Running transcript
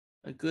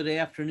Good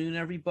afternoon,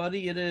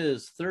 everybody. It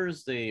is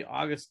Thursday,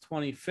 August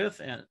 25th,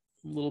 and a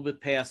little bit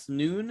past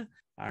noon.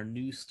 Our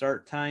new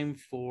start time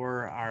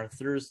for our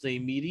Thursday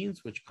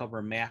meetings, which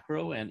cover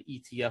macro and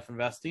ETF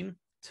investing.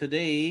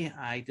 Today,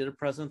 I did a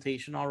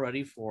presentation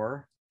already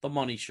for the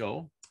Money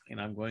Show, and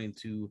I'm going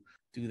to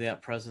do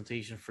that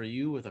presentation for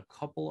you with a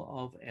couple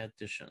of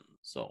additions.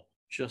 So,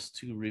 just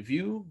to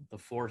review the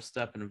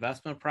 4-step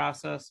investment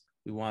process.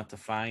 We want to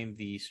find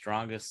the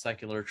strongest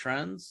secular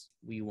trends.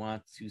 We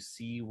want to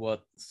see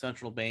what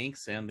central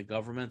banks and the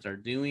government are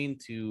doing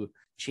to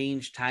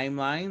change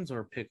timelines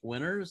or pick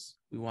winners.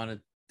 We want to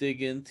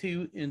dig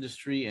into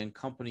industry and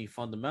company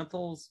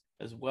fundamentals,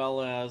 as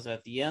well as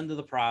at the end of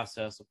the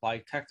process,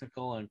 apply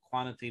technical and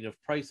quantitative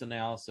price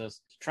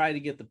analysis to try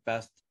to get the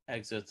best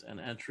exits and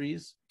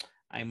entries.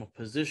 I'm a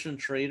position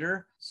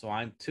trader, so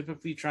I'm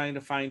typically trying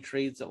to find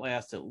trades that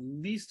last at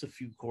least a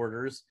few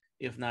quarters,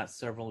 if not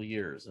several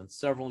years. And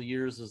several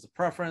years is the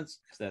preference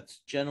because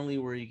that's generally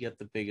where you get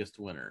the biggest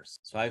winners.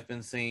 So I've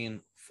been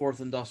saying fourth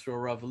industrial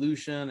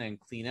revolution and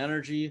clean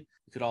energy.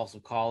 You could also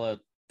call it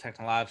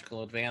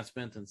technological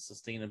advancement and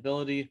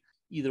sustainability.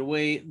 Either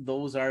way,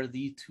 those are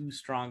the two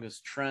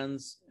strongest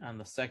trends on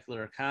the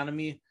secular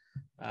economy,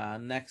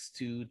 next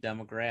to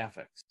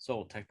demographics.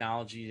 So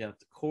technology at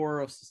the core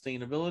of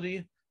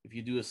sustainability. If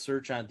you do a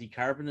search on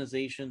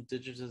decarbonization,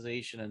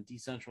 digitization, and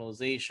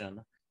decentralization,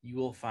 you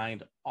will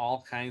find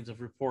all kinds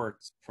of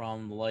reports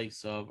from the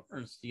likes of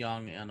Ernst &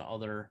 Young and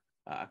other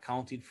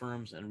accounting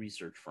firms and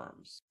research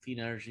firms. Clean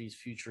energy's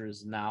future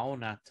is now,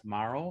 not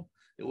tomorrow.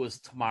 It was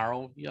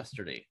tomorrow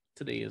yesterday.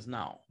 Today is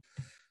now.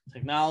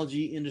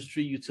 Technology,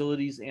 industry,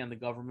 utilities, and the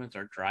government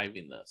are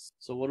driving this.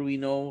 So what do we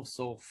know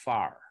so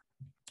far?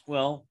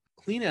 Well,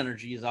 clean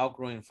energy is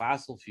outgrowing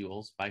fossil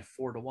fuels by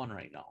 4-1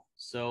 right now.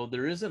 So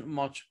there isn't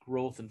much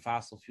growth in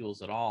fossil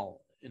fuels at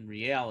all in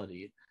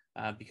reality,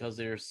 because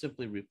they're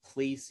simply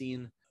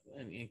replacing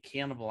and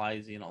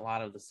cannibalizing a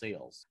lot of the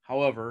sales.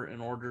 However,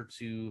 in order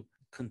to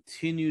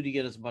continue to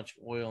get as much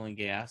oil and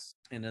gas,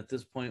 and at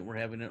this point we're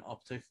having an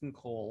uptick in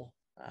coal,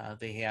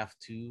 they have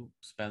to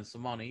spend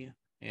some money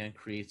and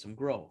create some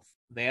growth.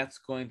 That's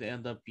going to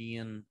end up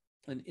being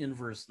an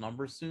inverse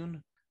number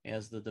soon,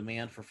 as the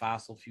demand for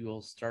fossil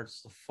fuels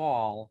starts to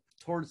fall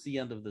towards the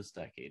end of this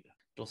decade.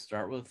 It'll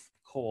start with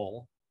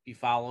coal, be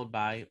followed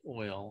by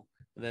oil,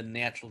 and then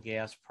natural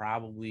gas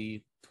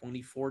probably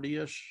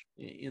 2040-ish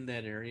in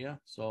that area.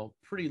 So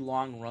pretty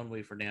long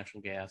runway for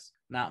natural gas,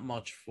 not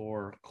much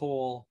for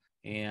coal.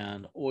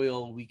 And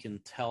oil, we can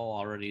tell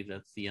already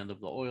that's the end of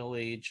the oil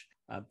age,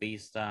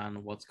 based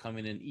on what's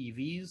coming in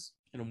EVs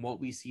and what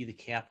we see the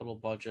capital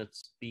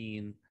budgets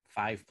being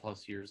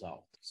 5+ years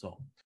out. So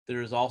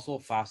there is also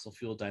fossil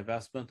fuel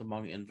divestment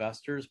among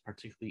investors,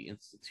 particularly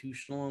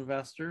institutional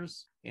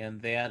investors,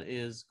 and that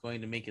is going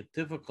to make it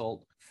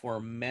difficult for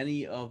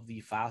many of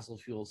the fossil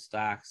fuel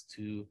stocks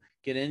to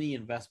get any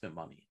investment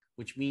money,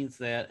 which means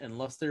that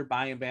unless they're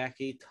buying back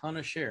a ton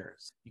of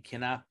shares, you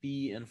cannot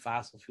be in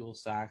fossil fuel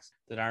stocks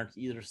that aren't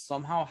either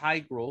somehow high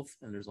growth,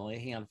 and there's only a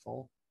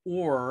handful,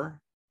 or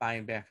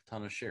buying back a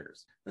ton of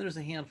shares. And there's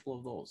a handful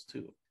of those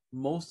too.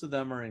 Most of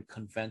them are in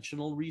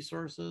conventional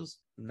resources,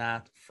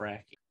 not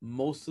fracking.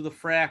 Most of the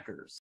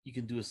frackers, you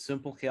can do a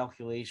simple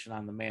calculation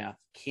on the math.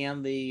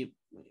 Can they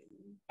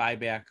buy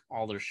back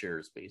all their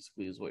shares,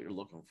 basically, is what you're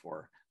looking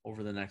for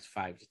over the next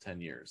 5 to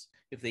 10 years.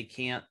 If they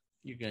can't,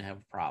 you're going to have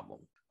a problem.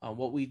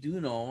 What we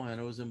do know,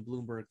 and it was in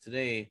Bloomberg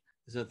today,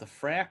 is that the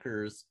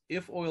frackers,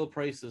 if oil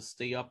prices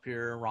stay up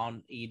here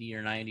around 80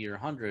 or 90 or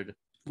 100,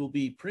 will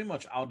be pretty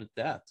much out of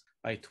debt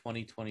by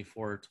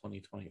 2024 or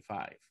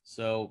 2025.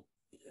 So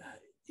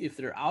if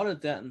they're out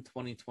of debt in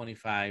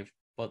 2025,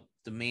 but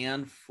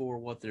demand for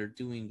what they're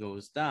doing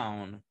goes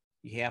down,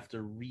 you have to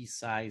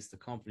resize the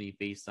company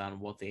based on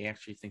what they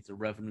actually think the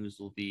revenues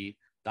will be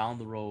down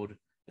the road,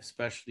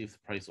 especially if the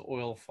price of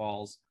oil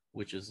falls,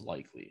 which is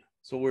likely.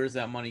 So where's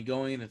that money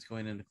going? It's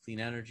going into clean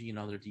energy and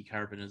other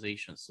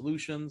decarbonization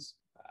solutions.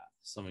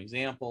 Some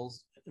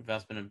examples: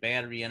 investment in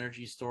battery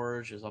energy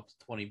storage is up to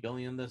 $20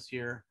 billion this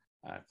year.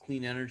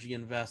 Clean energy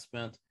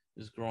investment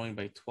is growing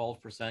by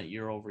 12%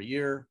 year over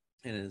year,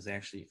 and it is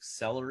actually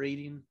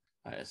accelerating,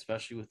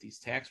 especially with these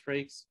tax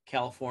breaks.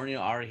 California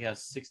already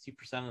has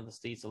 60% of the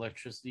state's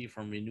electricity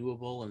from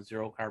renewable and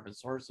zero carbon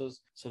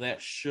sources, so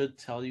that should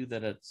tell you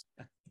that it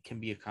can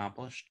be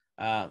accomplished.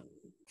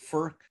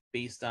 FERC,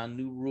 based on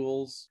new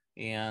rules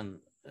and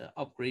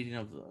upgrading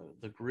of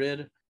the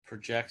grid,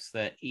 projects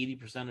that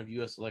 80% of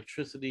U.S.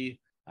 electricity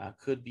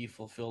could be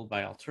fulfilled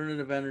by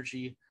alternative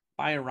energy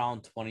by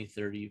around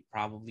 2030,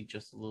 probably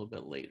just a little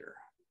bit later.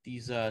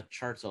 These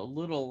charts are a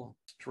little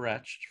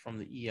stretched from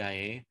the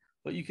EIA,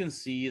 but you can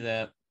see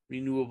that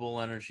renewable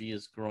energy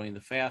is growing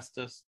the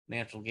fastest.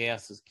 Natural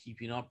gas is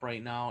keeping up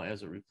right now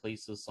as it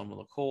replaces some of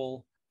the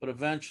coal, but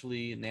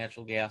eventually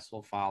natural gas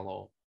will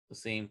follow the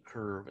same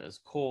curve as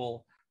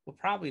coal, but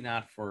probably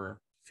not for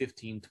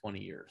 15, 20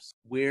 years.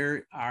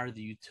 Where are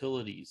the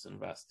utilities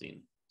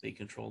investing? They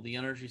control the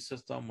energy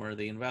system. Where are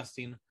they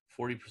investing?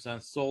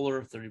 40%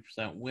 solar,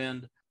 30%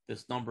 wind.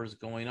 This number is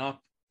going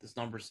up. This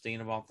number is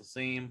staying about the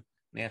same.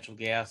 Natural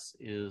gas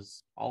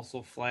is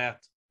also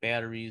flat.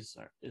 Batteries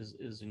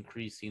is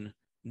increasing.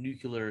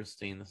 Nuclear is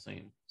staying the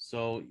same.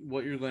 So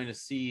what you're going to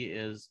see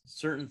is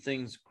certain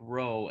things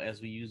grow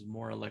as we use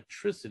more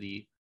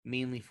electricity,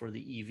 mainly for the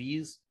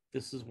EVs.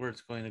 This is where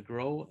it's going to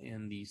grow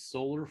in the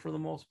solar for the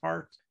most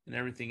part, and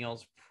everything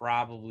else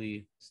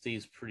probably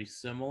stays pretty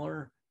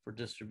similar for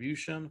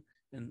distribution,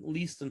 at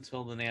least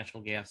until the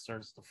natural gas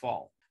starts to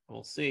fall. I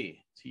will say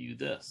to you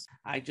this.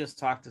 I just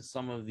talked to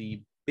some of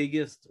the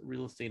biggest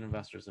real estate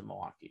investors in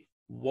Milwaukee.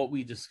 What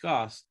we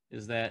discussed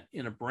is that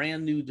in a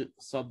brand new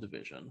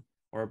subdivision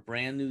or a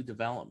brand new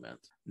development,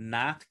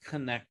 not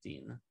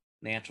connecting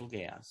natural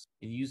gas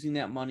and using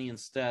that money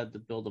instead to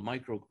build a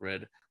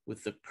microgrid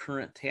with the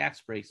current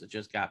tax breaks that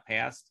just got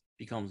passed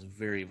becomes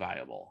very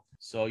viable.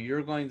 So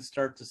you're going to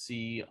start to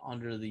see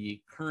under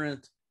the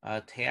current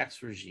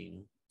tax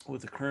regime,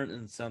 with the current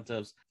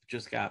incentives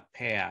just got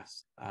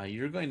passed,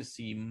 you're going to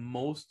see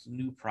most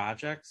new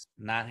projects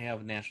not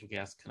have natural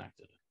gas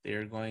connected.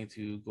 They're going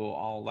to go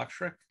all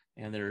electric,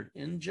 and they're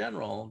in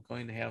general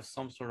going to have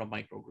some sort of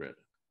microgrid,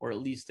 or at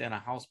least on a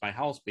house by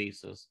house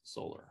basis,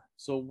 solar.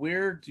 So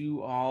where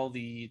do all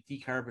the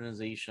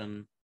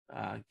decarbonization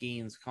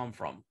gains come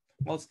from?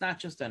 Well, it's not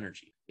just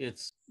energy.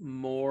 It's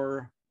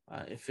more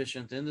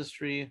efficient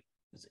industry,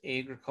 it's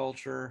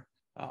agriculture,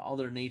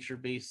 other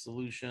nature-based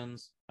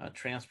solutions,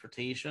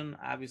 transportation,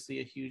 obviously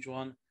a huge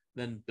one,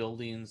 then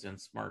buildings and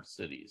smart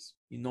cities.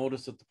 You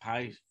notice that the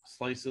pie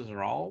slices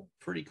are all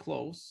pretty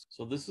close.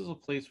 So this is a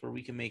place where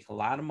we can make a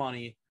lot of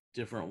money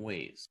different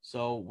ways.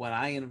 So when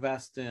I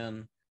invest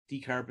in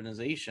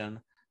decarbonization,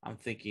 I'm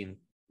thinking,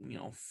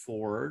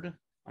 Ford,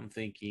 I'm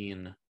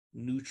thinking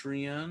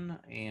Nutrien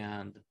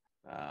and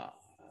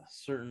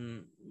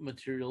certain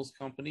materials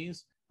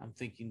companies. I'm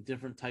thinking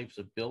different types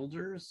of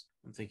builders.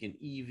 I'm thinking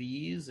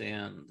EVs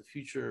and the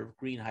future of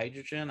green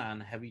hydrogen on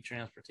heavy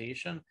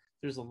transportation.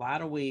 There's a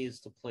lot of ways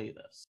to play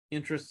this.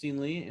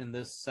 Interestingly, in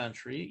this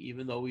century,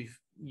 even though we've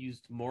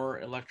used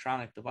more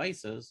electronic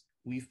devices,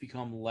 we've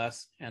become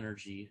less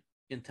energy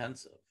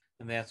intensive,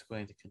 and that's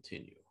going to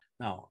continue.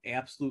 Now,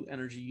 absolute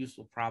energy use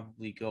will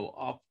probably go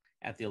up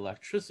at the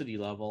electricity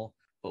level,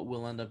 but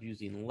we'll end up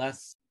using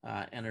less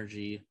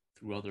energy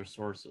through other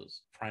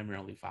sources,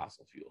 primarily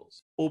fossil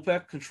fuels.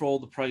 OPEC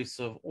controlled the price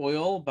of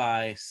oil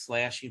by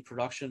slashing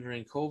production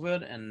during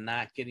COVID and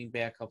not getting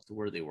back up to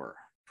where they were.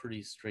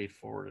 Pretty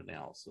straightforward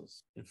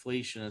analysis.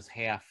 Inflation is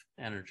half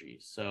energy.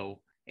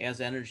 So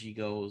as energy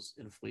goes,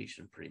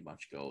 inflation pretty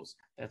much goes.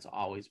 That's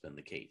always been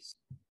the case.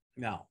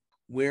 Now,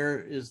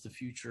 where is the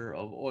future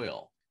of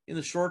oil? In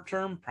the short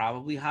term,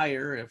 probably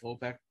higher if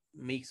OPEC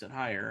makes it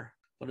higher.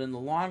 But in the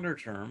longer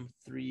term,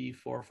 3,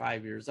 4,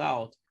 5 years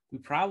out, we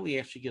probably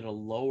actually get a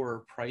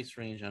lower price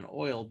range on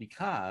oil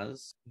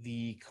because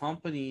the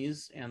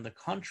companies and the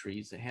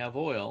countries that have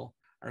oil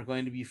are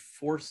going to be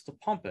forced to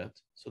pump it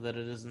so that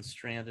it isn't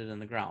stranded in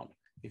the ground.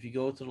 If you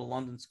go to the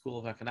London School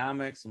of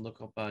Economics and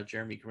look up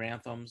Jeremy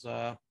Grantham's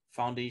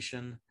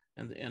foundation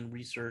and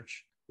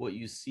research, what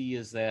you see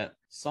is that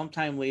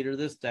sometime later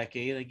this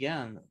decade,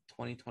 again,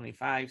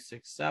 2025,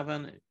 6,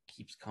 7, it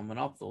keeps coming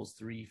up those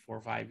 3,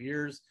 4, 5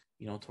 years,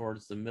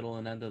 towards the middle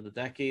and end of the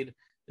decade,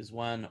 is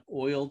when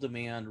oil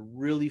demand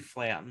really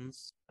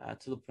flattens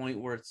to the point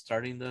where it's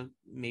starting to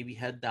maybe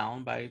head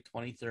down by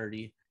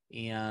 2030,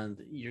 and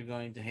you're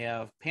going to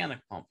have panic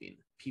pumping.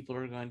 People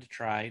are going to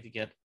try to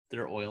get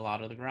their oil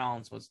out of the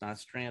ground so it's not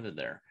stranded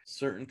there.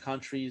 Certain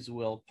countries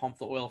will pump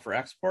the oil for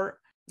export,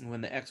 and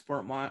when the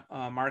export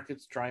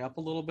markets dry up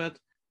a little bit,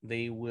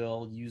 they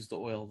will use the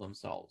oil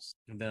themselves.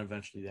 And then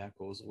eventually that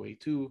goes away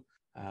too,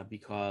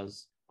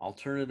 because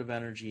alternative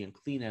energy and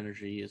clean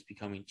energy is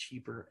becoming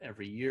cheaper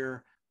every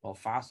year, while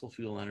fossil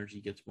fuel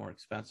energy gets more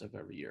expensive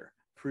every year.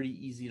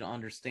 Pretty easy to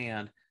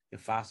understand.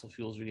 If fossil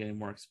fuels are getting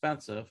more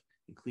expensive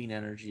and clean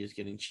energy is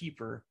getting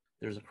cheaper,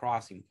 there's a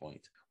crossing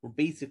point. We're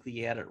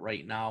basically at it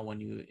right now when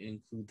you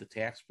include the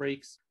tax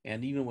breaks,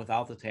 and even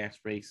without the tax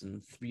breaks,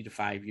 in 3 to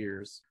 5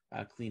 years,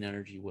 clean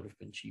energy would have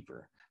been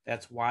cheaper.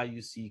 That's why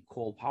you see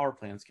coal power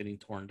plants getting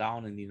torn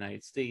down in the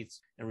United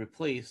States and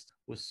replaced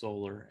with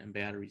solar and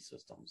battery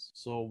systems.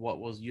 So what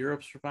was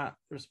Europe's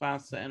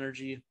response to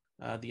energy,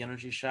 the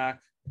energy shock?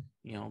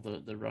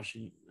 The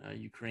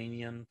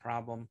Russian-Ukrainian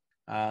problem.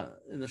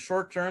 In the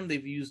short term,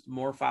 they've used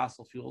more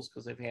fossil fuels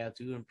because they've had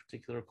to, in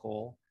particular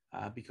coal,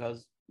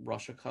 because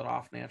Russia cut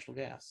off natural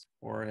gas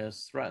or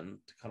has threatened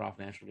to cut off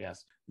natural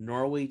gas.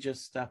 Norway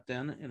just stepped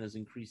in and is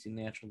increasing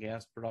natural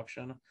gas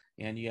production.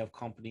 And you have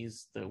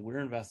companies that we're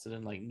invested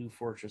in, like New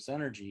Fortress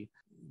Energy,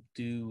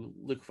 do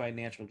liquefied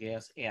natural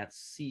gas at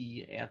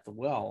sea, at the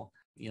well,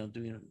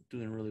 doing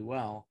really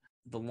well.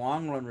 The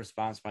long run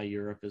response by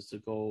Europe is to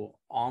go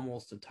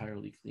almost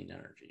entirely clean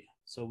energy.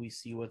 So we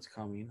see what's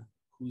coming.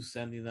 Who's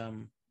sending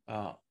them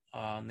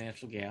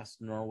natural gas?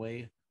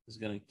 Norway is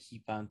going to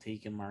keep on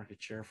taking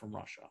market share from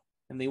Russia,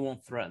 and they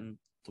won't threaten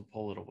to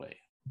pull it away.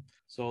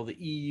 So the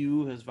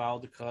EU has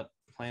vowed to cut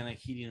planet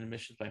heating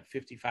emissions by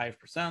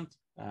 55%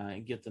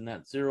 and get to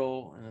net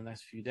zero in the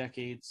next few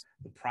decades.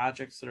 The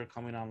projects that are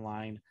coming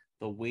online,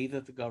 the way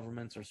that the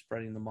governments are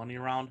spreading the money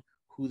around,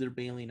 who they're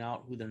bailing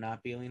out, who they're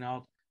not bailing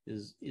out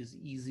is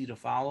easy to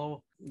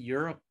follow.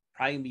 Europe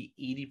probably gonna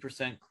be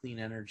 80% clean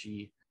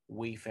energy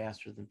way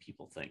faster than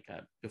people think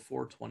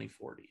before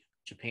 2040.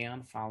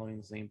 Japan following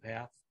the same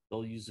path.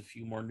 They'll use a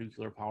few more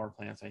nuclear power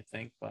plants, I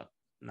think, but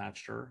I'm not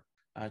sure.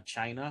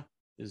 China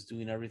is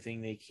doing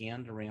everything they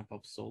can to ramp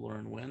up solar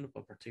and wind,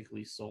 but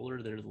particularly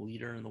solar. They're the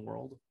leader in the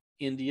world.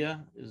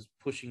 India is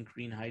pushing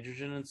green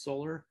hydrogen and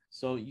solar.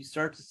 So you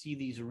start to see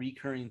these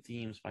recurring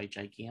themes by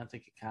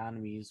gigantic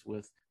economies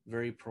with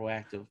very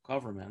proactive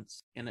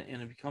governments, and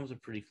it becomes a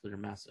pretty clear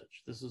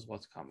message. This is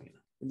what's coming.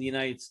 In the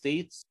United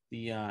States,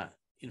 the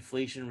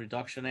Inflation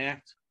Reduction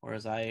Act, or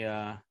as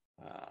I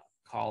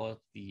call it,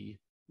 the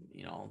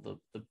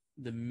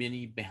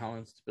mini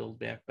balanced Build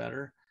Back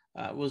Better,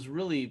 was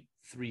really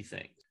three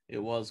things.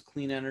 It was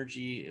clean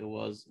energy, it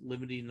was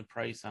limiting the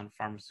price on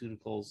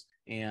pharmaceuticals,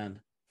 and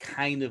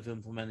kind of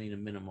implementing a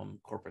minimum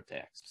corporate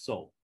tax.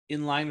 So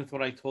in line with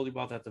what I told you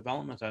about that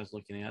development I was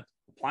looking at,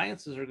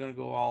 appliances are going to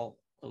go all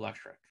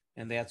electric,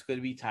 and that's going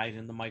to be tied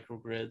into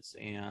microgrids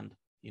and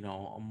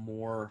a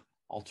more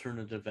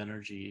alternative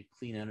energy,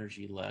 clean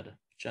energy led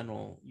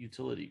general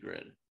utility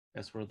grid.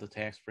 That's where the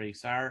tax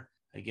breaks are.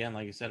 Again,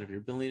 like I said, if you're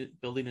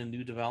building a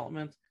new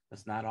development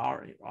that's not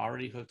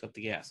already hooked up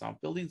to gas. Now,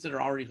 buildings that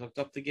are already hooked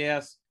up to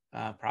gas,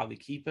 probably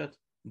keep it,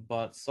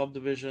 but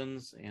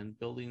subdivisions and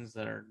buildings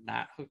that are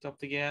not hooked up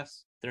to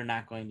gas, they're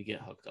not going to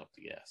get hooked up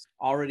to gas.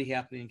 Already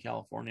happening in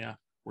California.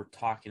 We're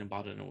talking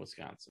about it in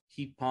Wisconsin.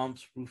 Heat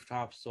pumps,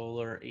 rooftop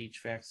solar,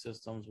 HVAC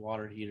systems,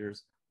 water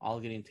heaters, all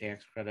getting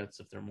tax credits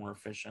if they're more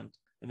efficient.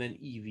 And then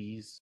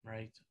EVs,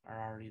 right, are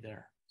already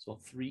there. So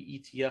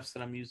 3 ETFs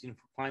that I'm using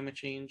for climate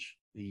change.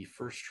 The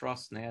First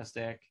Trust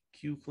NASDAQ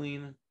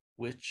Q-Clean,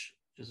 which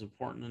is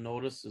important to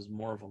notice is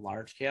more of a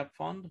large cap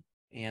fund,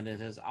 and it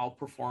has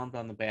outperformed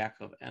on the back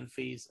of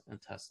Enphase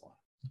and Tesla.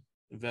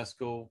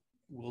 Invesco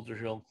Wilder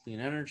Hill Clean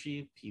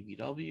Energy,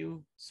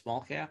 PBW,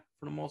 small cap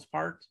for the most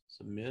part,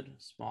 so mid,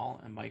 small,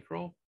 and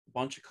micro. A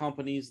bunch of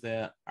companies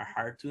that are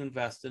hard to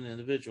invest in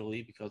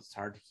individually because it's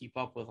hard to keep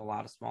up with a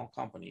lot of small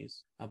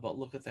companies. But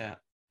look at that.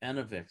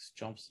 Enovix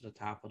jumps to the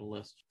top of the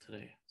list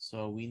today.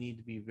 So we need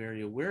to be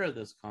very aware of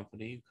this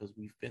company because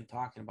we've been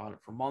talking about it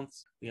for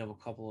months. We have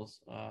a couple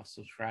of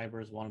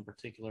subscribers, one in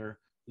particular,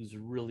 who's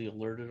really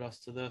alerted us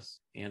to this,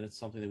 and it's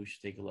something that we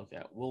should take a look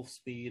at.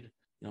 Wolfspeed,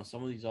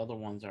 some of these other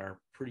ones are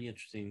pretty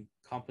interesting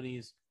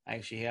companies. I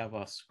actually have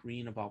a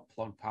screen about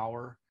Plug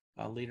Power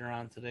later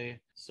on today.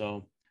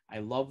 So I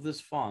love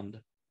this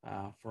fund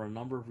for a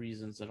number of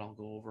reasons that I'll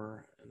go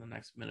over in the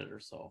next minute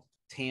or so.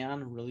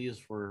 TAN really is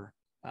for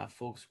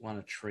folks who want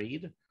to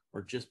trade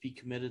or just be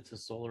committed to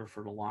solar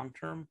for the long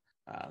term.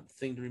 The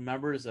thing to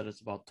remember is that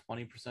it's about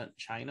 20%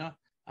 China.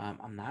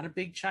 I'm not a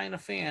big China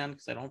fan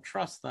because I don't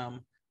trust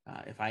them.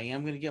 If I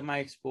am going to get my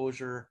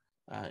exposure,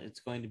 it's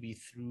going to be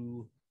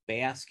through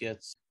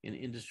baskets in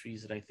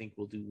industries that I think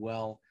will do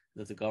well,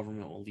 that the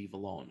government will leave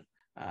alone.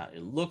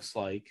 It looks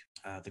like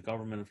the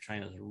government of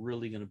China is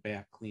really going to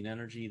back clean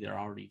energy. They're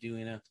already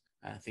doing it.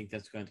 I think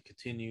that's going to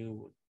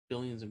continue.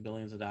 Billions and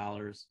billions of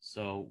dollars.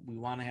 So we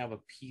want to have a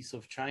piece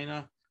of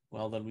China.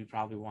 Well, then we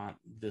probably want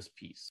this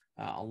piece,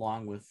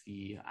 along with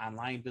the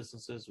online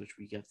businesses, which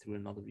we get through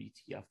another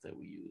ETF that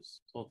we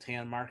use. So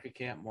TAN market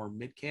cap, more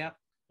mid cap.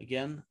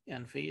 Again,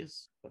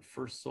 Enphase, but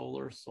First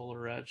Solar,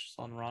 SolarEdge,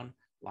 Sunrun.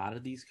 A lot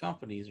of these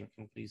companies are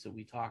companies that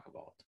we talk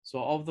about.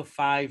 So of the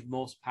 5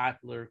 most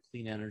popular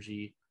clean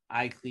energy,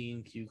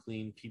 iClean,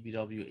 QClean,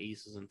 PBW,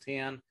 ACES, and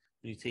TAN,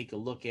 when you take a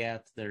look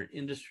at their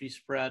industry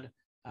spread,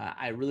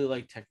 I really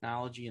like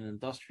technology and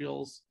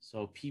industrials.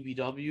 So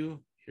PBW,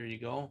 here you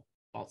go,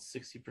 about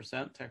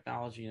 60%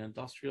 technology and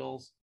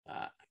industrials.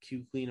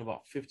 QClean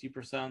about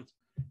 50%,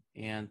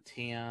 and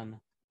TAN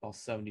about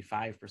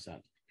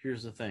 75%.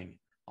 Here's the thing.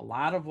 A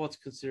lot of what's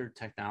considered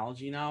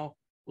technology now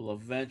will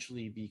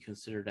eventually be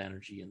considered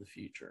energy in the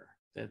future.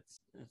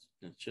 It's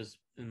just,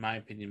 in my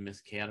opinion,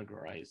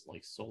 miscategorized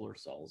like solar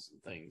cells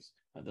and things.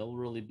 They'll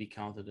really be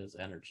counted as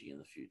energy in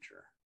the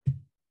future.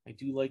 I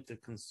do like the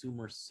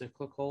consumer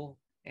cyclical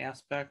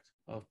aspect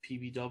of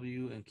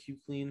PBW and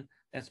QClean.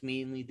 That's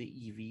mainly the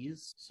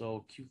EVs.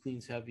 So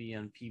QClean's heavy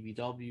in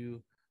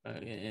PBW.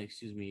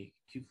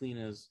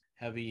 QClean is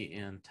heavy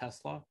in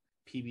Tesla.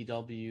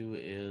 PBW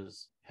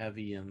is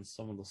heavy in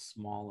some of the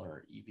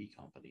smaller EV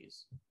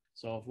companies.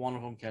 So if one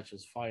of them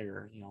catches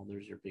fire,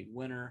 there's your big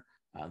winner.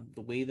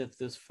 The way that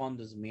this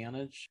fund is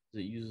managed is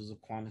it uses a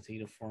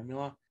quantitative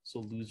formula, so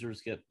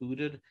losers get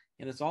booted,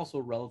 and it's also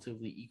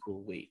relatively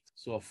equal weight.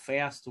 So a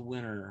fast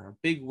winner, a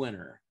big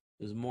winner,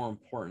 is more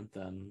important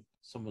than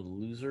some of the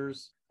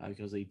losers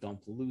because they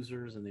dump the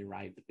losers and they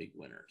ride the big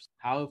winners.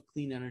 How have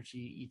clean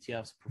energy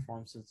ETFs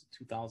performed since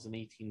the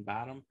 2018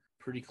 bottom?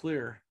 Pretty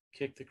clear.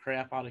 Kick the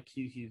crap out of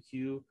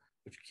QQQ,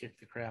 which kicked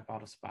the crap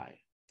out of SPY.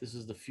 This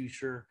is the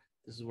future.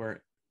 This is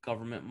where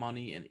government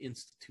money and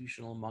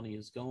institutional money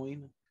is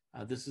going.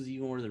 This is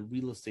even where the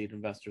real estate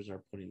investors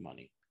are putting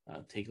money.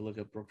 Take a look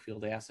at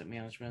Brookfield Asset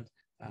Management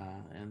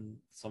and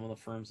some of the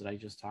firms that I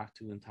just talked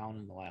to in town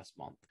in the last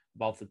month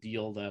about the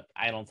deal that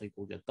I don't think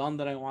will get done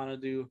that I want to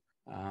do.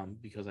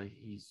 because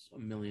he's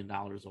 $1 million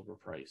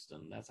overpriced,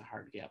 and that's a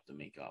hard gap to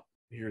make up.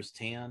 Here's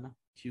TAN,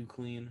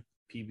 QClean,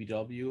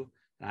 PBW,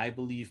 and I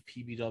believe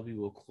PBW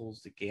will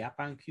close the gap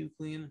on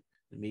QClean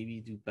and maybe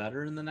do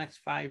better in the next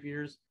 5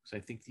 years,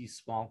 because I think these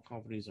small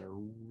companies are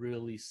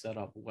really set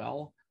up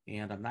well,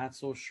 and I'm not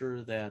so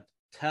sure that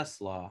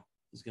Tesla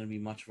is going to be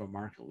much of a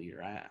market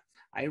leader.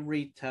 I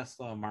rate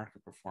Tesla a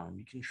market performer.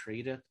 You can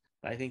trade it,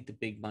 but I think the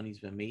big money's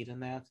been made in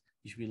that.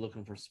 You should be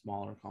looking for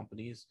smaller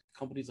companies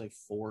like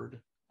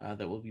Ford,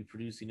 that will be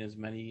producing as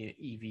many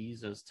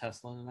EVs as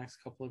Tesla in the next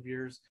couple of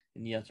years,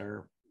 and yet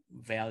are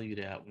valued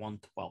at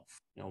 1/12.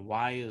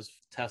 Why is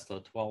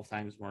Tesla 12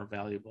 times more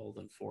valuable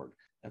than Ford?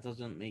 That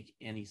doesn't make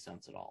any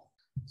sense at all.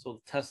 So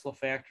the Tesla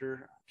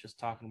factor, just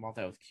talking about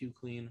that with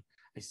QClean,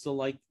 I still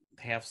like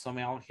to have some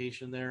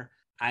allocation there.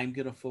 I'm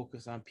going to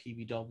focus on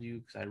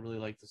PBW because I really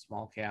like the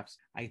small caps.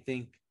 I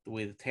think the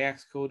way the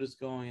tax code is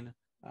going,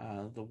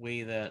 the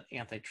way that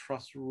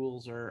antitrust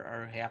rules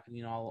are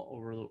happening all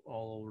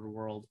over the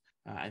world,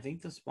 I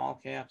think the small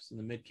caps and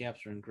the mid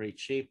caps are in great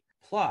shape.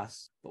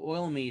 Plus, the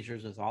oil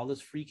majors with all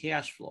this free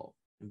cash flow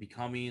and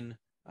becoming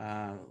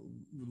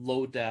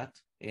low debt,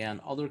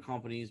 and other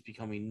companies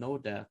becoming no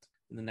debt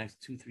in the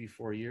next 2, 3,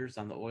 4 years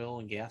on the oil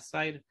and gas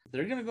side,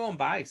 they're going to go and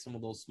buy some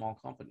of those small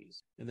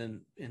companies and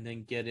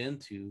then get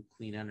into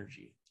clean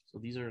energy. So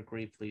these are a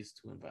great place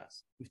to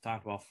invest. We've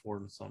talked about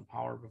Ford and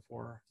SunPower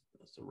before.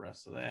 That's the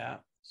rest of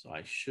that. So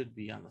I should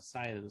be on the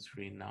side of the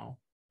screen now.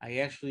 I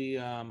actually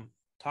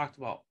talked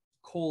about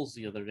Kohl's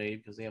the other day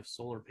because they have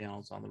solar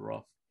panels on the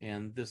roof.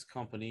 And this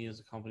company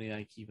is a company that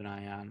I keep an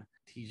eye on,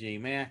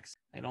 TJ Maxx.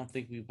 I don't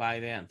think we buy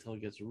that until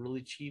it gets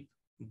really cheap.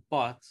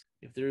 But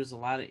if there's a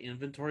lot of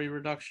inventory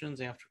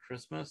reductions after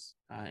Christmas,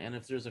 and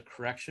if there's a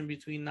correction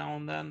between now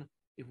and then,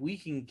 if we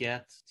can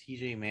get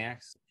TJ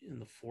Maxx in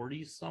the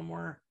 40s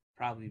somewhere,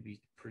 probably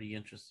be pretty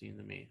interesting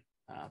to me.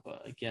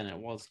 But again, it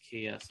was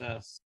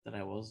KSS that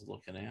I was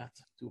looking at,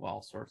 do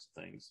all sorts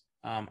of things.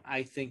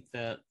 I think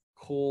that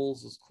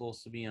Kohl's is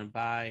close to being a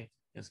buy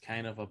as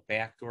kind of a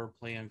backdoor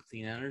play on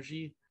clean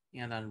energy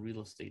and on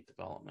real estate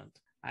development.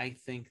 I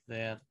think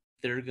that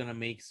they're going to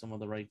make some of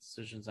the right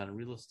decisions on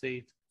real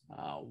estate.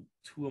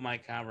 Two of my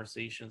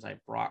conversations, I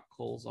brought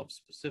Kohl's up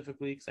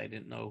specifically because I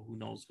didn't know who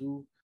knows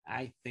who.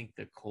 I think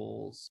that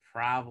Kohl's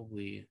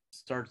probably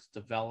starts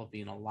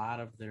developing a lot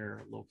of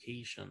their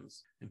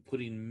locations and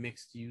putting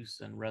mixed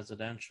use and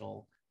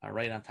residential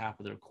right on top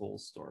of their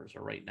Kohl's stores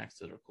or right next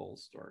to their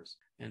Kohl's stores,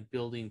 and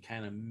building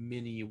kind of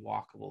mini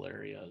walkable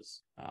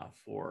areas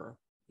for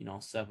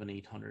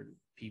 700-800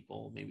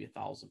 people, maybe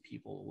 1,000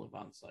 people to live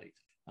on site.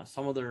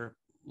 Some of their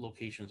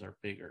locations are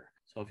bigger.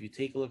 So if you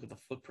take a look at the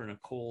footprint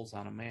of Kohl's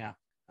on a map,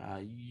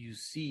 you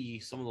see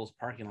some of those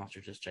parking lots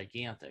are just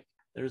gigantic.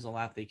 There's a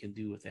lot they can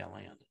do with that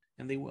land,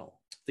 and they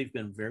will. They've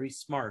been very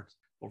smart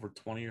over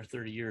 20 or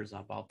 30 years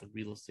about the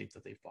real estate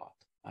that they've bought.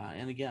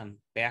 And again,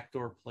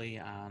 backdoor play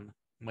on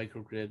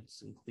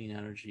microgrids and clean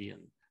energy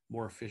and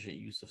more efficient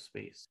use of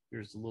space.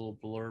 Here's a little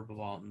blurb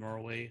about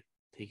Norway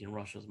taking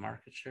Russia's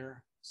market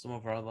share. Some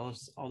of our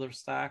other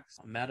stocks,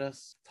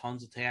 Metis,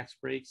 tons of tax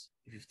breaks.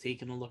 If you've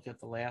taken a look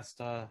at the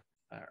last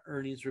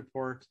earnings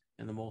report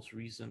and the most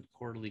recent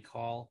quarterly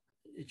call,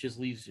 it just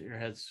leaves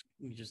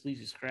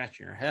you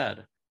scratching your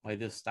head why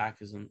this stock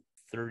isn't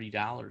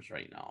 $30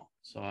 right now.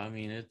 So I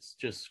mean, it's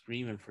just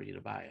screaming for you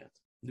to buy it.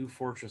 New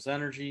Fortress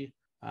Energy,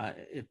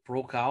 it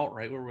broke out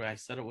right where I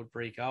said it would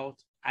break out.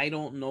 I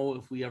don't know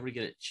if we ever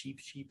get it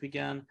cheap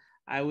again.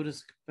 I would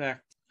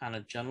expect on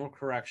a general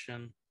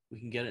correction we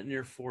can get it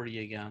near 40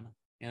 again.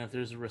 And if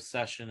there's a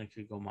recession, it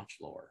could go much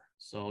lower.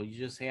 So you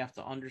just have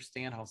to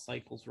understand how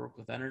cycles work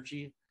with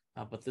energy.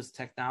 But this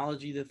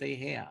technology that they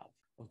have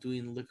of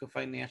doing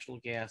liquefied natural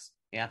gas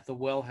at the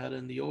wellhead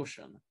in the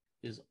ocean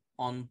is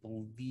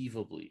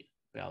unbelievably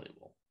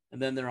valuable.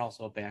 And then they're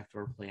also a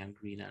backdoor play on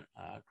green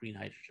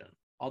hydrogen.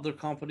 Other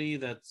company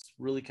that's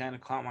really kind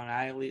of caught my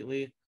eye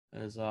lately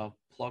is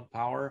Plug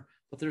Power,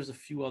 but there's a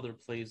few other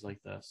plays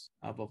like this.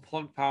 But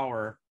Plug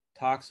Power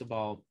talks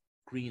about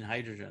green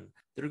hydrogen.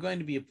 They're going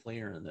to be a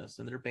player in this,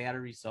 and their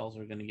battery cells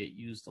are going to get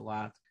used a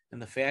lot.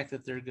 And the fact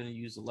that they're going to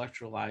use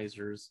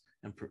electrolyzers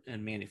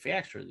and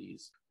manufacture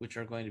these, which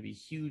are going to be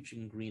huge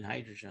in green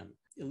hydrogen,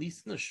 at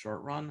least in the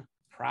short run,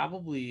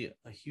 probably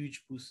a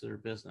huge boost to their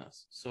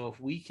business. So if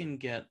we can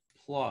get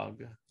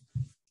Plug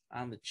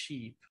on the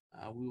cheap,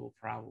 we will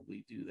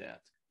probably do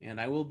that. And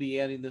I will be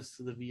adding this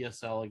to the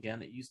VSL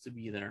again. It used to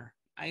be there.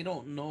 I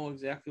don't know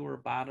exactly where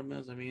bottom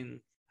is. I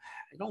mean,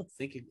 I don't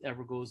think it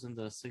ever goes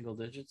into single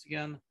digits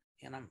again.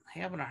 And I'm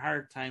having a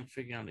hard time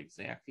figuring out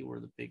exactly where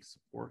the big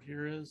support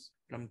here is.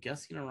 But I'm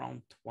guessing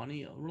around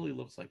 20. It really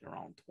looks like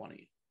around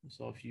 20.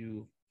 So if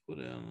you put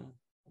in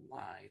a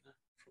line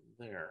from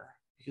there,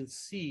 you can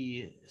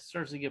see it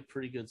starts to get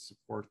pretty good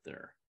support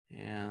there.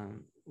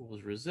 And it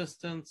was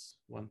resistance,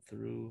 went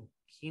through,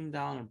 came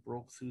down and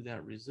broke through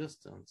that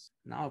resistance.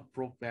 Now it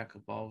broke back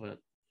above it,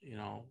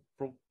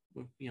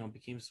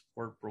 became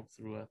support, broke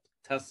through it,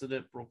 tested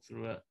it, broke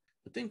through it,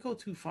 but didn't go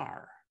too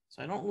far.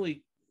 So I don't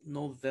really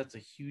know that that's a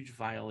huge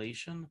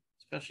violation,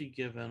 especially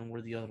given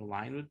where the other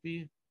line would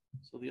be.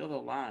 So the other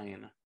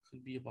line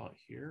could be about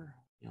here.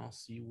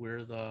 See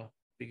where the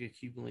big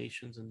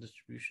accumulations and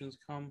distributions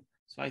come.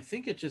 So I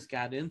think it just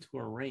got into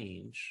a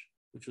range,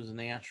 which was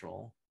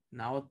natural.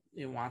 Now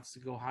it wants to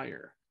go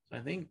higher. So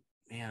I think,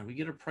 man, we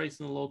get a price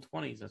in the low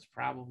 20s. That's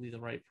probably the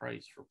right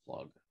price for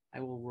plug. I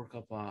will work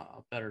up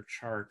a better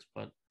chart,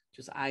 but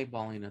just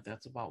eyeballing it,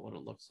 that's about what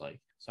it looks like.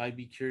 So I'd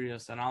be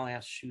curious, and I'll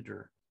ask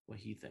Shooter what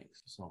he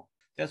thinks. So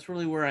that's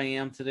really where I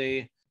am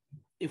today.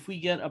 If we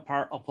get a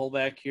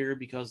pullback here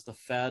because the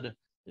Fed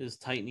is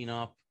tightening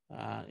up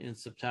in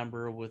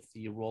September with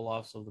the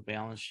roll-offs of the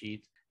balance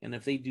sheet, and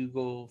if they do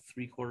go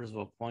 3/4 of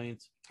a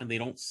point and they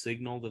don't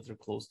signal that they're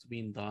close to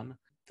being done,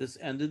 this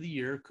end of the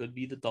year could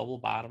be the double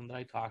bottom that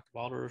I talked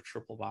about, or a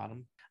triple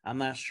bottom. I'm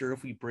not sure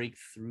if we break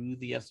through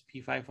the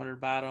S&P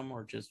 500 bottom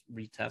or just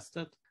retest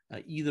it.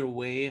 Either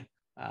way,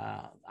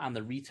 on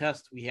the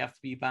retest, we have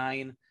to be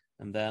buying,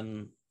 and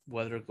then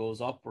whether it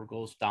goes up or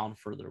goes down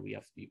further, we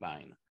have to be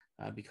buying.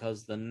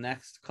 Because the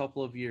next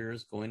couple of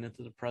years going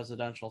into the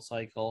presidential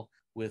cycle,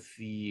 with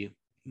the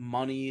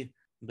money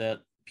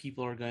that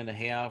people are going to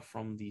have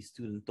from the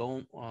student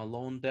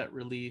loan debt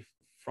relief,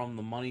 from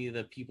the money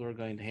that people are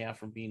going to have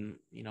from being,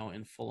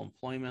 in full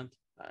employment,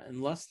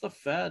 unless the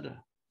Fed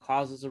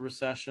causes a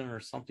recession or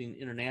something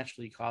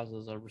internationally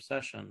causes a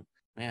recession,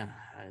 man,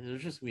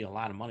 there's just going to be a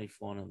lot of money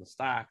flowing in the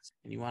stocks,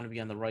 and you want to be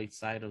on the right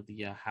side of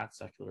the hot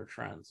secular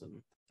trends,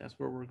 and that's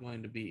where we're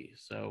going to be.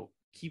 So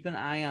keep an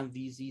eye on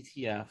these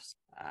ETFs.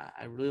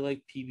 I really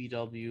like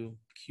PBW.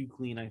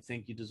 Clean, I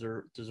think you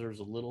deserves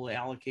a little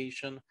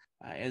allocation.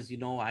 As you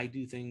know, I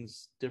do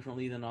things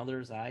differently than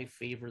others. I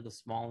favor the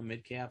small and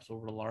mid caps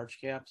over the large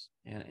caps.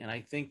 And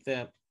I think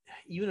that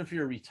even if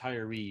you're a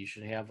retiree, you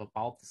should have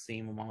about the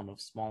same amount of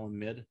small and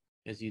mid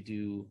as you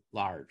do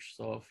large.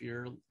 So if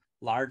your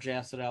large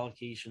asset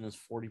allocation is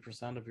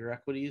 40% of your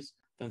equities,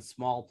 then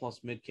small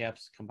plus mid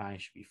caps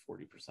combined should be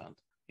 40%.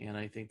 And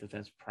I think that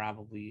that's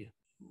probably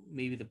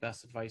maybe the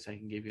best advice I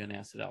can give you on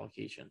asset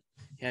allocation.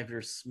 Have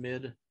your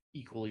SMID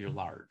equal your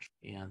large,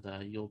 and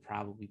you'll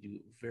probably do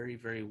very,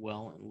 very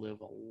well and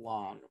live a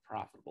long,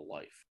 profitable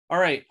life. All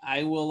right,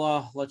 I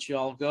will let you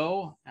all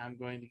go. I'm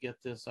going to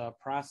get this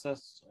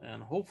processed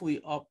and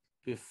hopefully up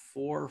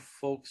before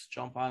folks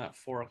jump on at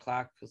 4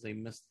 o'clock because they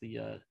missed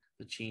the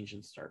change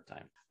in start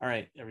time. All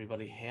right,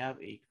 everybody,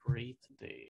 have a great day.